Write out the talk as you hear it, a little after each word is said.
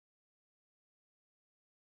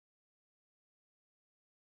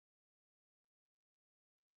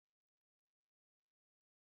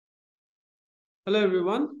Hello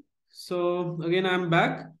everyone. So again, I'm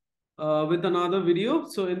back with another video.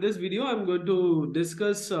 So in this video, I'm going to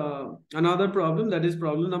discuss another problem, that is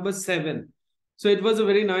problem number 7. So it was a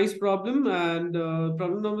very nice problem, and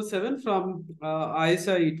problem number 7 from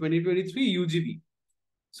ISI 2023 UGB.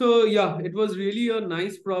 So yeah, it was really a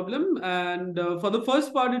nice problem, and for the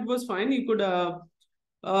first part, it was fine. You could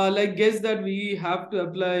like guess that we have to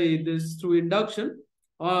apply this through induction,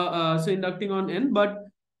 so inducting on n. But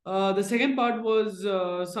the second part was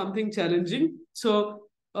something challenging. So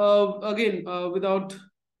again, without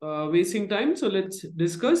wasting time, so let's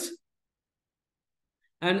discuss.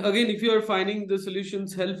 And again, if you are finding the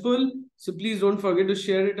solutions helpful, so please don't forget to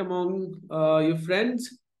share it among your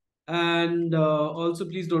friends, and also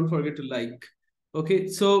please don't forget to like. Okay,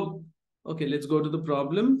 so okay, let's go to the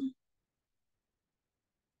problem.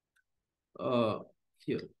 Uh,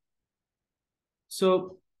 Here.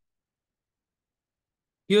 So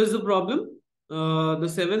here's the problem. The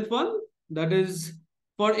seventh one, that is,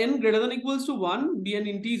 for n greater than equals to 1 be an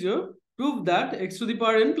integer, prove that x to the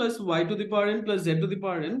power n plus y to the power n plus z to the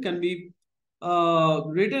power n can be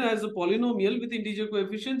written as a polynomial with integer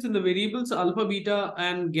coefficients in the variables alpha, beta,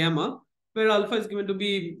 and gamma, where alpha is given to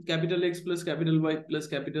be capital X plus capital Y plus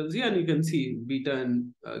capital Z, and you can see beta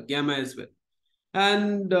and gamma as well.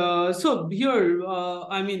 And so here,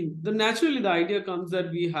 I mean, naturally the idea comes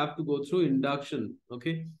that we have to go through induction.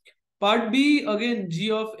 Okay. Part B, again,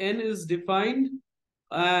 g of n is defined,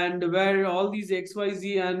 and where all these x, y,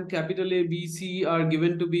 z, and capital A, B, C are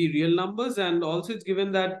given to be real numbers, and also it's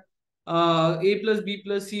given that a plus b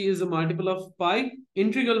plus c is a multiple of pi,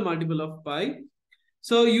 integral multiple of pi.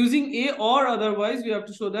 So using a or otherwise, we have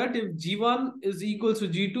to show that if g1 is equals to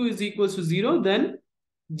g2 is equals to 0, then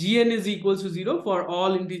gn is equals to 0 for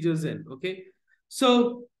all integers n. Okay.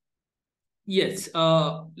 So yes,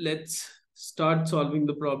 let's start solving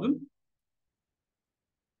the problem.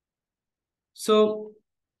 So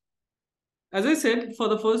as I said, for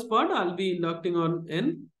the first part, I'll be inducting on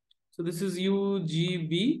n. So this is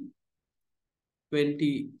UGB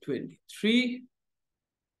 2023.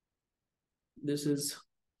 This is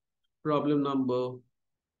problem number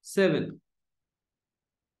 7.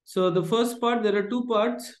 So the first part, there are two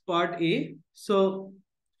parts. Part A. So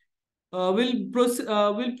we'll prove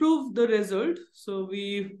the result. So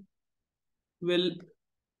we will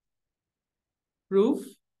prove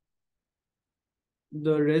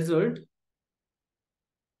the result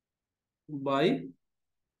by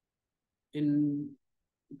induction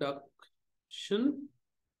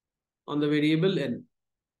on the variable n.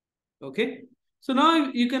 Okay. So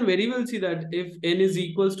now you can very well see that if n is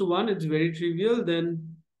equals to 1, it's very trivial. Then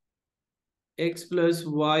x plus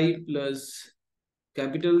y plus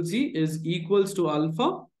capital Z is equals to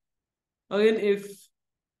alpha. Again, if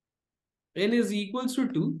n is equals to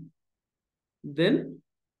 2, then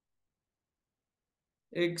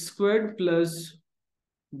x squared plus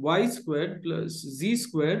y squared plus z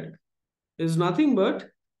squared is nothing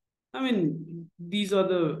but, I mean, these are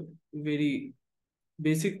the very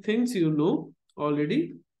basic things you know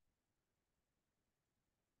already.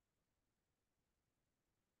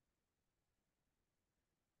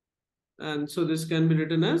 And so this can be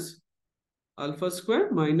written as alpha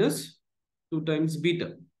squared minus 2 times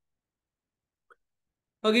beta.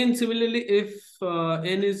 Again, similarly, if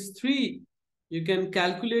n is 3, you can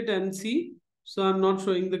calculate and see. So I'm not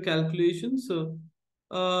showing the calculation. So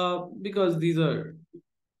because these are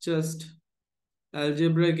just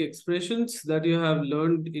algebraic expressions that you have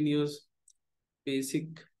learned in your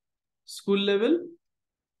basic school level,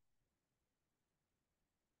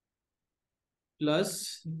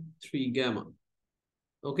 plus 3 gamma.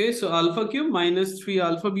 Okay, so alpha cube minus 3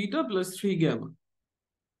 alpha beta plus 3 gamma.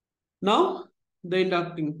 Now, the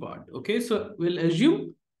inducting part. Okay, so we'll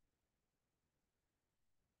assume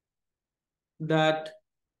that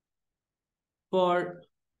for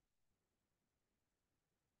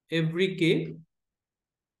every k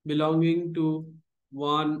belonging to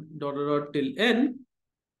 1 dot dot dot till n,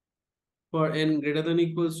 for n greater than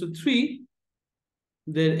equals to 3,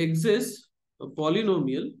 there exists a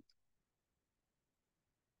polynomial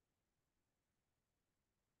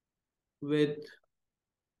with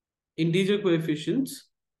integer coefficients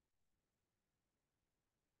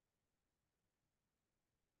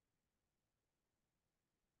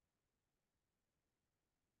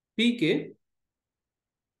pk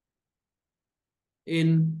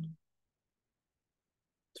in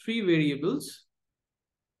 3 variables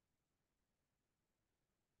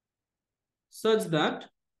such that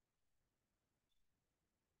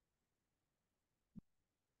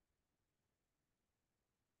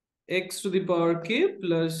x to the power k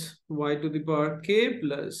plus y to the power k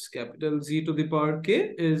plus capital Z to the power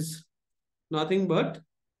k is nothing but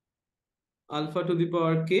alpha to the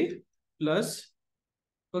power k plus.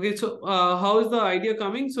 Okay, so how is the idea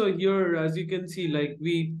coming? So here, as you can see, like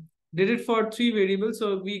we did it for 3 variables,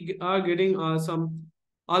 so we are getting some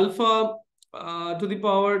alpha to the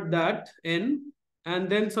power that n, and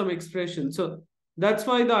then some expression. So that's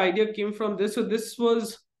why the idea came from this. So this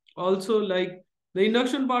was also like the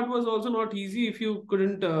induction part was also not easy if you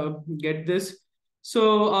couldn't get this.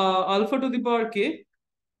 So alpha to the power k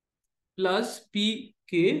plus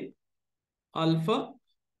pk alpha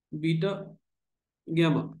beta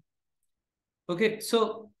gamma. Okay,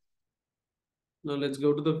 so now let's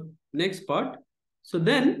go to the next part. So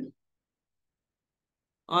then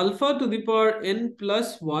alpha to the power n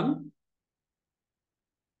plus 1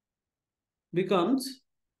 becomes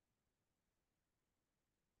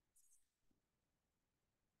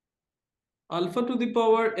alpha to the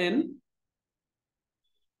power n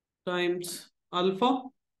times alpha,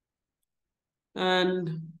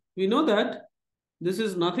 and we know that this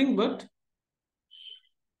is nothing but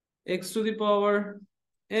x to the power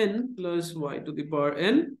n plus y to the power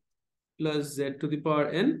n plus z to the power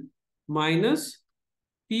n minus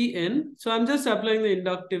pn. So I'm just applying the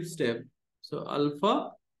inductive step. So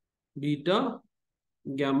alpha, beta,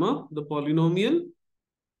 gamma, the polynomial,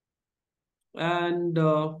 and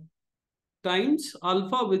times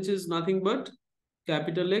alpha, which is nothing but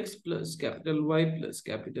capital X plus capital Y plus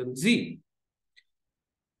capital Z.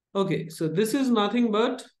 Okay, so this is nothing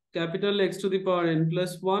but capital X to the power n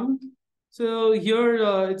plus 1. So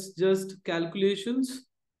here it's just calculations.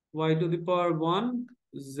 Y to the power 1,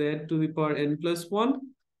 Z to the power n plus 1,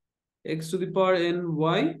 X to the power n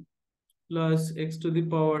Y plus X to the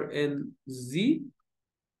power n Z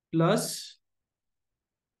plus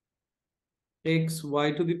X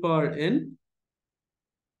Y to the power n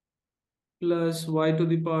plus y to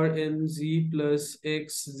the power n z plus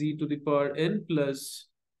x z to the power n plus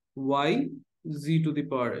y z to the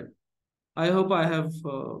power n. I hope I have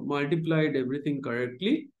multiplied everything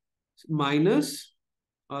correctly. Minus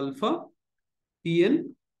alpha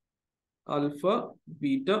pn alpha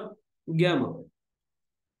beta gamma.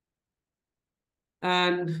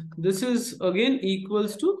 And this is again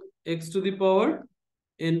equals to x to the power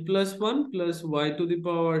n plus 1 plus y to the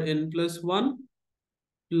power n plus 1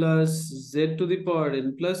 plus z to the power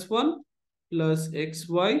n plus 1 plus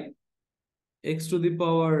xy x to the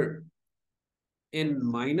power n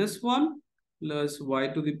minus 1 plus y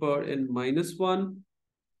to the power n minus 1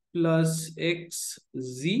 plus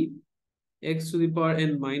xz x to the power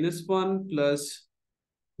n minus 1 plus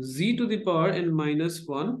z to the power n minus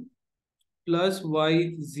 1 plus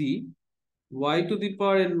yz y to the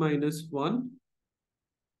power n minus 1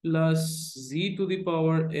 plus z to the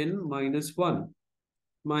power n minus 1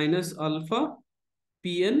 minus alpha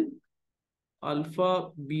pn alpha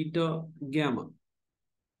beta gamma.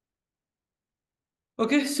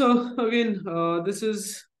 Okay, so again, this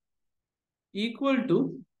is equal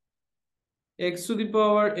to x to the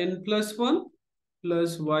power n plus 1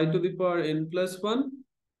 plus y to the power n plus 1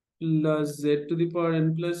 plus z to the power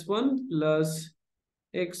n plus 1 plus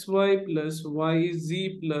xy plus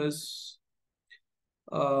yz plus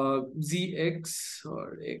zx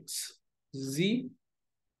or xz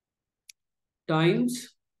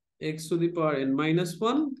times x to the power n minus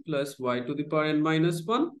 1 plus y to the power n minus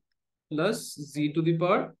 1 plus z to the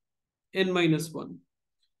power n minus 1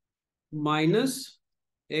 minus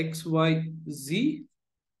xyz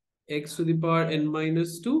x to the power n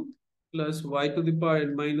minus 2 plus y to the power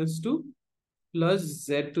n minus 2 plus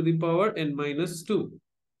z to the power n minus 2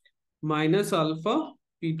 minus alpha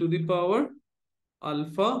p to the power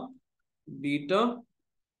alpha beta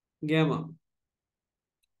gamma.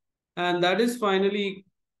 And that is finally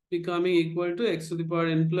becoming equal to x to the power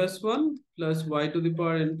n plus 1 plus y to the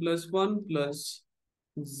power n plus 1 plus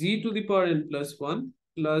z to the power n plus 1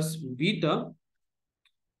 plus beta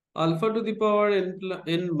alpha to the power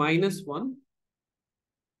n minus 1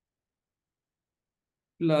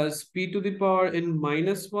 plus p to the power n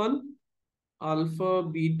minus 1 alpha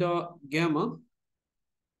beta gamma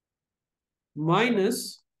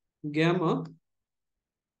minus gamma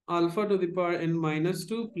alpha to the power n minus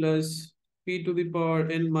 2 plus p to the power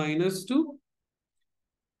n minus 2.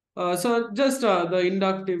 So just the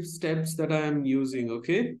inductive steps that I am using,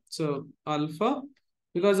 okay? So alpha,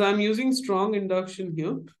 because I'm using strong induction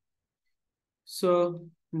here. So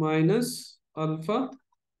minus alpha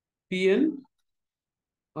pn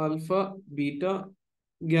alpha beta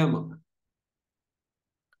gamma.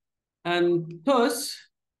 And thus,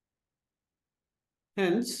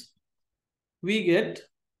 hence, we get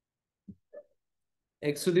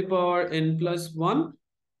x to the power n plus 1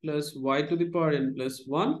 plus y to the power n plus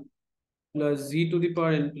 1 plus z to the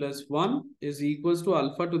power n plus 1 is equals to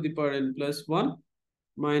alpha to the power n plus 1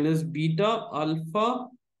 minus beta alpha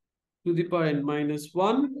to the power n minus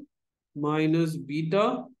 1 minus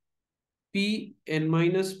beta p n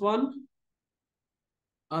minus 1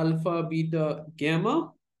 alpha beta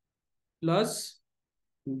gamma plus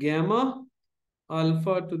gamma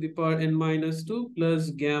alpha to the power n minus 2 plus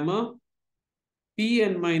gamma p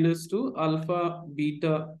n minus 2 alpha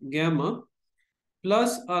beta gamma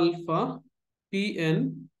plus alpha p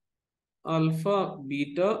n alpha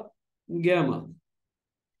beta gamma.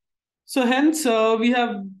 So hence we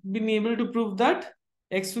have been able to prove that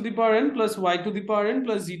x to the power n plus y to the power n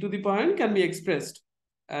plus z to the power n can be expressed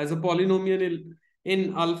as a polynomial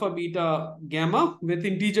in alpha beta gamma with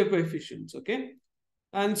integer coefficients. Okay.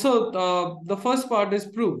 And so the first part is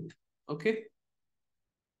proved. Okay.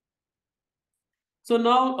 So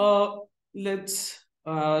now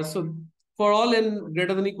so for all n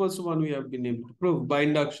greater than equals to 1, we have been able to prove by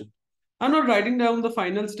induction. I'm not writing down the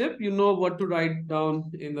final step. You know what to write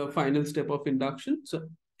down in the final step of induction. So,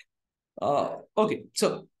 okay.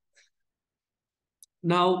 So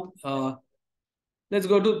now let's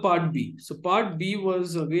go to part B. So part B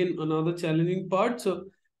was again another challenging part. So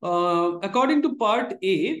according to part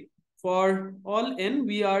A, for all n,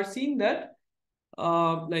 we are seeing that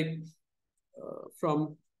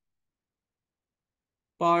from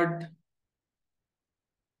part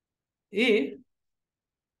A,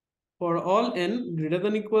 for all n greater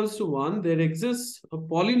than equals to 1, there exists a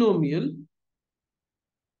polynomial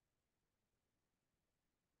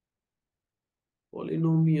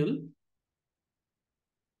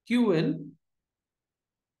Qn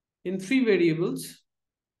in 3 variables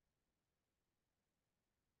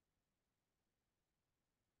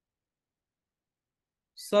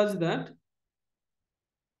such that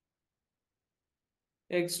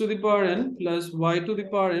x to the power n plus y to the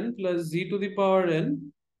power n plus z to the power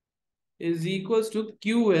n is equals to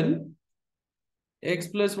Qn x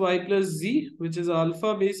plus y plus z, which is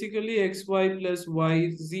alpha basically xy plus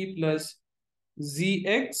yz plus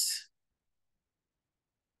zx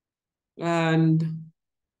and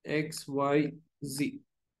xyz.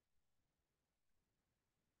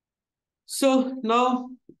 So now,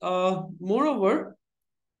 moreover,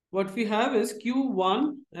 what we have is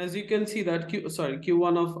Q1, as you can see that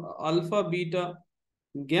Q1 of alpha beta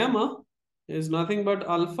gamma is nothing but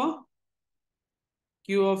alpha.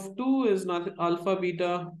 Q of 2 is nothing, alpha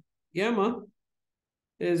beta gamma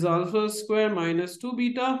is alpha square minus 2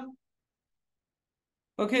 beta.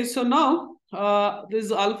 Okay, so now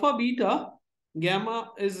this alpha beta gamma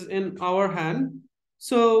is in our hand.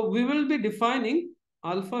 So we will be defining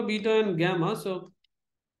alpha beta and gamma. So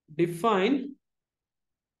define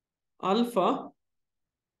alpha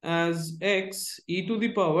as x e to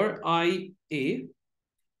the power I a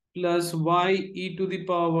plus y e to the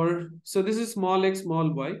power, so this is small x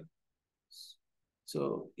small y,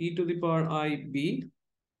 so e to the power I b,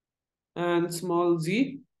 and small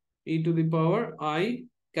z e to the power I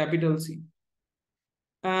capital C,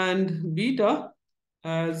 and beta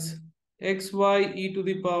as xy e to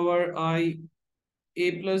the power I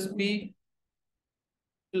a plus b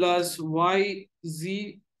plus y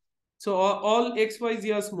z. So all x, y,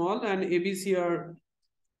 z are small and a, b, c are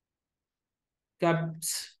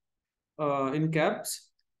caps, in caps,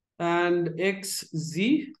 and xz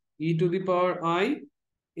e to the power I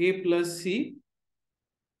a plus c,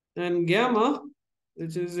 and gamma,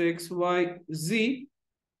 which is xyz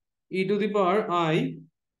e to the power I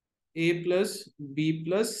a plus b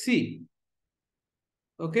plus c.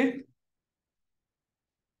 Okay.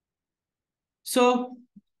 So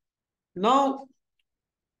now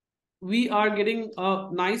we are getting a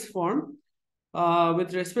nice form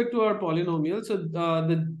with respect to our polynomial. So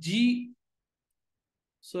the g.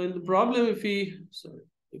 So in the problem, if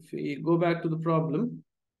we go back to the problem,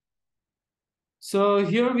 so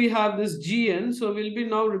here we have this gn. So we'll be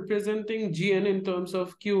now representing gn in terms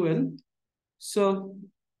of qn. So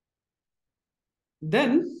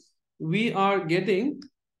then we are getting,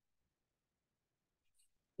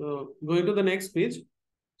 going to the next page.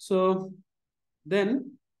 So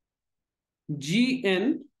then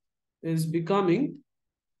gn is becoming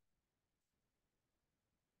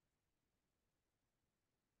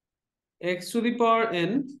x to the power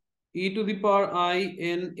n e to the power I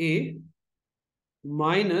n a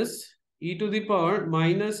minus e to the power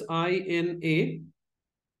minus I n a,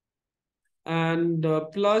 and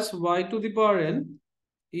plus y to the power n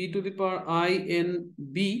e to the power I n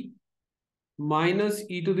b minus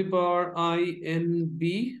e to the power I n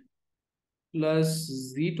b plus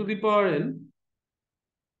z to the power n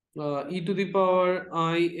e to the power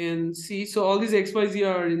I n c. So all these x, y, z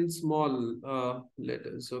are in small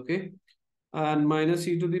letters, okay? And minus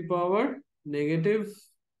e to the power negative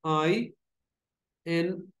I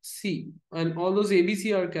n c. And all those a, b,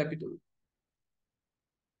 c are capital.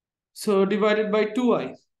 So divided by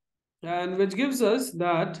 2i. And which gives us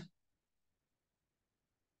that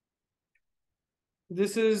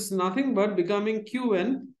this is nothing but becoming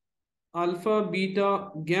qn alpha, beta,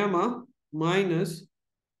 gamma minus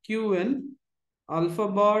qn alpha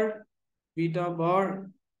bar, beta bar,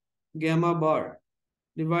 gamma bar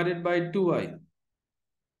divided by 2i.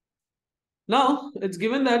 Now, it's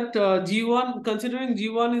given that G1, considering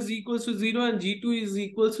G1 is equals to 0 and G2 is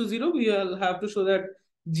equals to 0, we will have to show that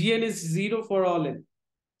Gn is 0 for all n.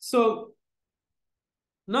 So,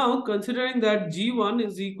 now considering that G1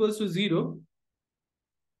 is equals to 0,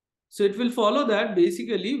 so it will follow that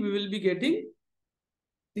basically we will be getting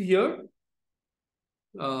here.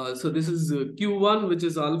 So this is Q1, which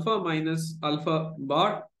is alpha minus alpha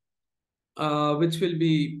bar, which will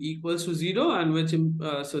be equals to 0, and which,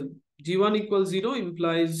 so G1 equals 0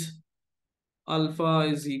 implies alpha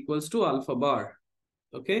is equals to alpha bar.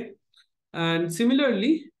 Okay. And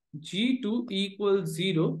similarly, G2 equals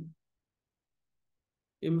 0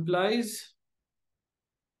 implies,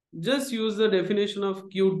 just use the definition of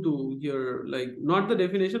Q2 here, like not the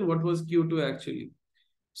definition, what was Q2 actually.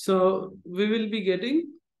 So we will be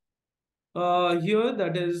getting here,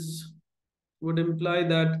 that is, would imply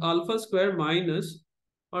that alpha square minus,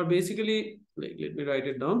 or basically, like, let me write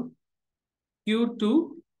it down, Q2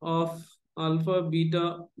 of alpha,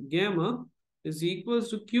 beta, gamma is equals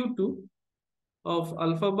to Q2 of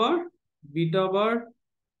alpha bar, beta bar,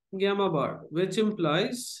 gamma bar, which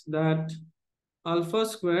implies that alpha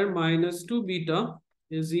square minus 2 beta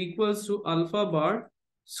is equals to alpha bar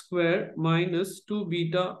square minus 2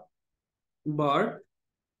 beta bar.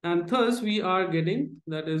 And thus we are getting,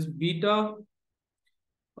 that is, beta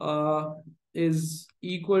uh, is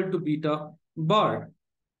equal to beta bar.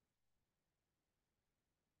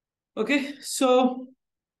 Okay, so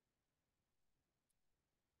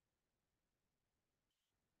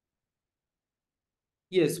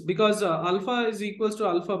yes, because alpha is equals to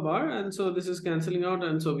alpha bar, and so this is cancelling out,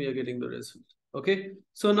 and so we are getting the result. Okay,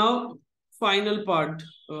 so now final part,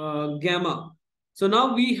 gamma. So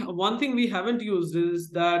now one thing we haven't used is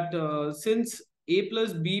that since a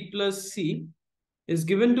plus b plus c is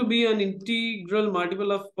given to be an integral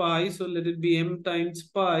multiple of pi, so let it be m times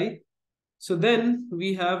pi. So then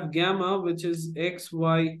we have gamma, which is x,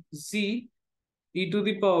 y, z, e to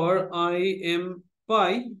the power I m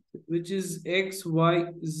pi, which is x, y,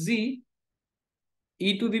 z,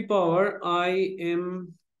 e to the power I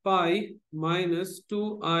m pi minus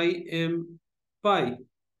 2 im pi.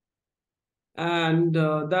 And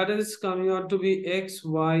that is coming out to be x,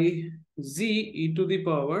 y, z, e to the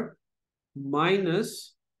power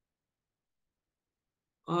minus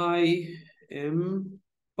I m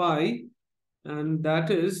pi, and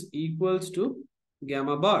that is equals to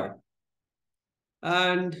gamma bar.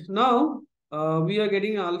 And now we are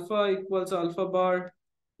getting alpha equals alpha bar,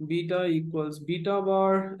 beta equals beta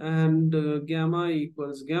bar, and gamma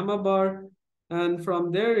equals gamma bar. And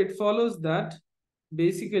from there, it follows that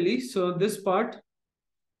basically, so this part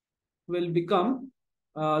will become,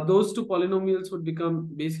 those two polynomials would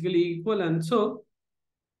become basically equal. And so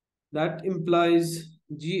that implies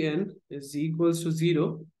Gn is equals to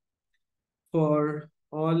 0 for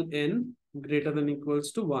all n greater than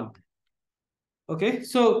equals to 1. Okay,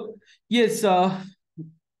 so yes,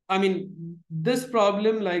 I mean, this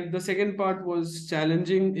problem, like the second part was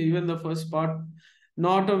challenging, even the first part,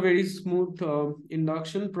 not a very smooth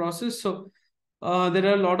induction process. So there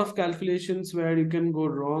are a lot of calculations where you can go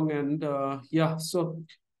wrong. And yeah, so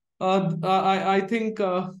I think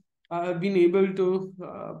I have been able to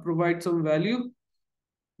provide some value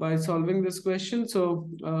by solving this question. So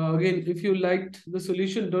again, if you liked the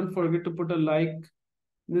solution, don't forget to put a like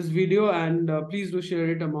this video, and please do share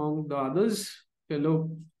it among the others fellow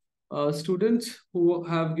students who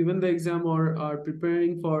have given the exam or are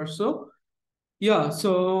preparing for. So yeah,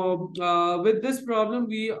 so with this problem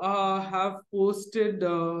we have posted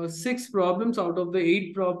 6 problems out of the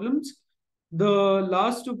 8 problems. The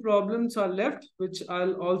last 2 problems are left, which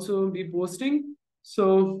I'll also be posting.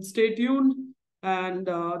 So stay tuned, and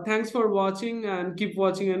thanks for watching, and keep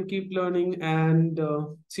watching and keep learning, and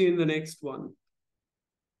see you in the next one.